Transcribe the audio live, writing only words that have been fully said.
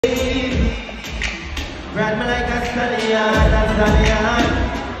Ride me like a stallion, a stallion.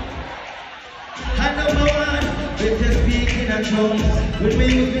 And number one, with the speaking and tongues. With me,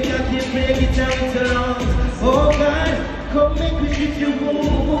 if you can keep playing guitar with your lungs. Oh God, come make me shift you, boom,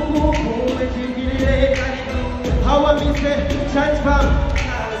 boom, boom, boom, make you get it. How am I say, transform?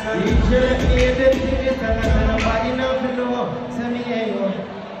 DJ let me hear them sing this song, and nobody knows to know. Say me, hey,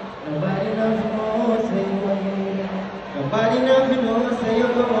 nobody knows to know, say you. Nobody knows to know, say you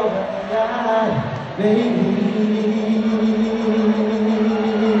go over that, baby.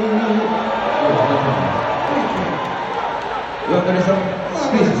 You want to do some?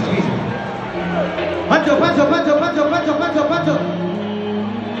 Squeeze it, squeeze it. Pancho, pancho, pancho, pancho, pancho, pancho, pancho.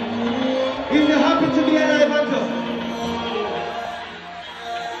 If you're happy to be alive, pancho.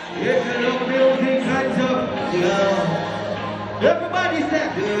 If you love music, hands up. Yeah. Everybody say,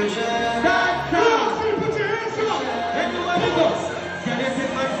 dance up. Put your hands up. Everywhere we go. Can you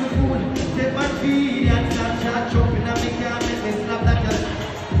take man to food? Take man feed and start chat, jumping and make your make me slap that girl.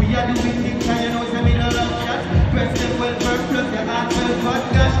 We are doing things and you know say me no love shot. Press them well first, plus your heart well fast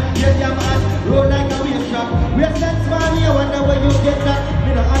cash. Yes, your man, roll like a wave shop. We are sent small here, wonder where you get that.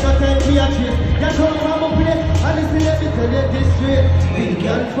 Me no have no time for your chase. You come from a place, and listen let me tell you this straight. We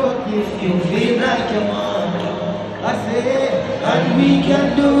can fuck if you feel like your mom. I say, and we can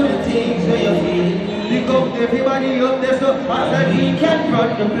do the things where you feel. Pick up everybody up there, so I said we can run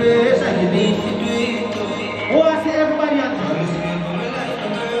the place, and you need to do it. Oh, I say everybody at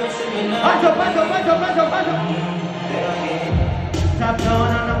Pancho, pancho, pancho, pancho, pancho. Top down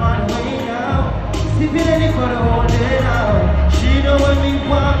on the man way now. Sipping in it for the whole day now. She know when we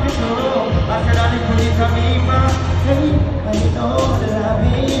want to go. I said I need to leave from me, man. Hey, I know that I've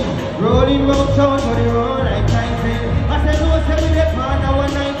been rolling round town for the road like 19. I said no, say we left man, now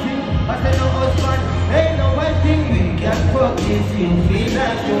 19. I said no husband, ain't no one thing. We can fuck if you feel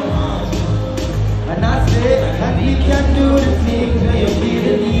like you want. And I say, and we can do the things where you feel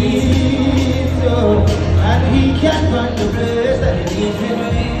the need, so. And we can run the place that it needs to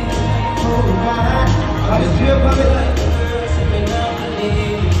be. Oh God, I was straight from it like the first and we not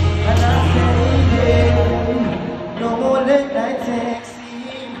believe. And I say, yeah, no more late night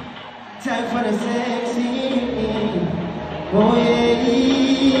texting. Time for the sexy. Oh yeah,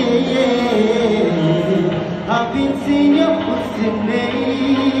 yeah, yeah. I've been seeing your pussy naked.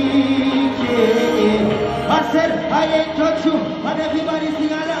 I said, I ain't touch you, and everybody sing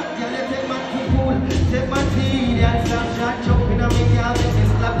along. Yeah, let's take my pool, take my tea, and stop shot, jumping and make you have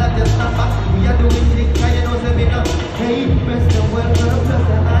this slap that just snap back. We are doing things, and you know, say me now. Hey, press the well, plus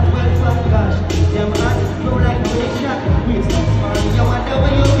the heart, well, plus gosh. Yeah, man, flow like a big shot. We stop smiling, you wonder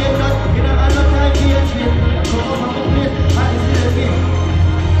when you get that. You know, I'm not time for your trip. Come up on the place, and it's still again.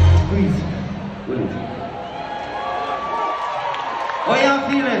 Squeeze. Wait. How y'all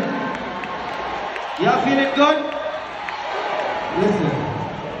feeling? Y'all feeling good? Listen,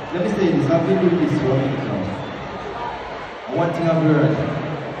 let me say this. I've been doing this for a minute now. And one thing I've learned,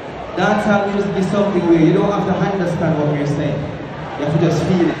 dancehall music is something where you don't have to understand what we're saying. You have to just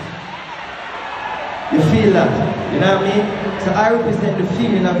feel it. You feel that, you know what I mean? So I represent the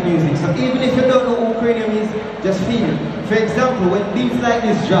feeling of music. So even if you don't know who Kradium is, just feel it. For example, when beats like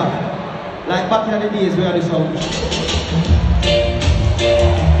this drop, like back in the days where this song.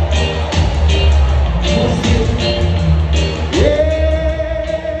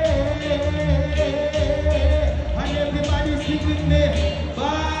 And everybody sing with me.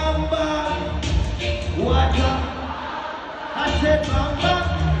 Bamba, water. I said bamba.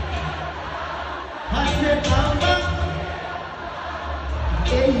 I said bamba.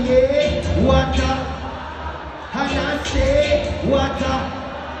 Yeah, yeah, water. And I say water.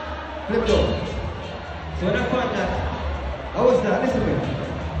 Flip it over. So when I find that, how was that? Listen to me.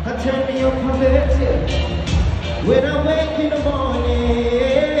 I turn me up a bit. When I wake in the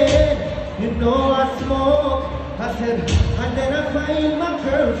morning, you know I smoke. I said, and then I find my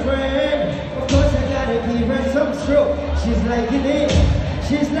girlfriend. Of course I gotta give her some stroke. She's liking it,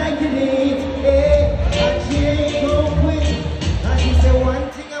 she's liking it, yeah. And she ain't gon' quit. And she said one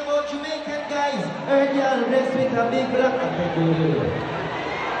thing about Jamaican guys, her girl blessed with a big black.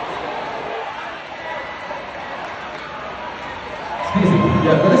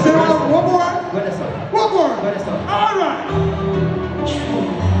 Yeah, one more. One more. All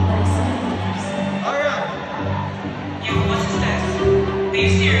right. Yo, what's this? Are you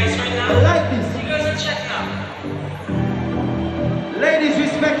serious right now? I like this. You guys are checking out. Ladies,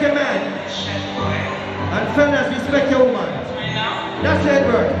 respect your man. Shit, boy. And fellas, respect your woman. Right now? That's it,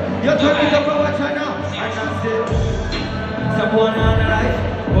 bro. You turn it up and watch her now. And that's it. Someone on the life.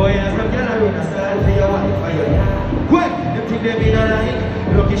 Boy, and some girl around the style for your wife. Quick, them think they be the life.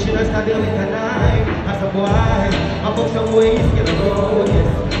 Lucky she don't stand there with a knife. And some always get a road, yes.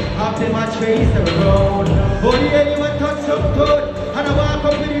 Half them a trace the road. Only anyone touch some toad, and I walk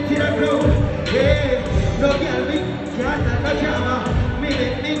up with it in a crowd. Hey, no girl, big cat and no drama. Me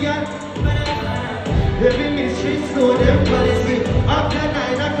make me girl. Every mystery school, them policy. After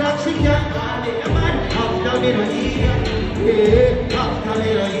 9 o'clock, she can't call it a man. After me no eat it. Hey, after me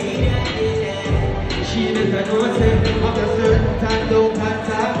no eat it. She better know say, after certain time, don't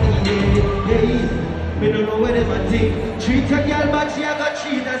contact me. Hey, me don't know what them a think. Treat a girl, but she a got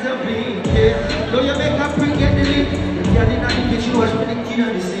treat as a blink. Yeah, now you make her bring get the link. Girl in the kitchen, wash me the king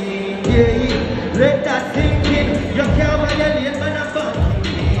of the sink. Yeah, let that sink in. You can't violate, man, a fuck.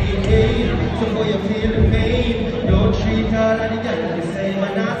 So for you feel the pain, don't treat all of the girls the same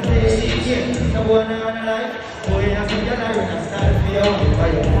and I say, yeah, someone on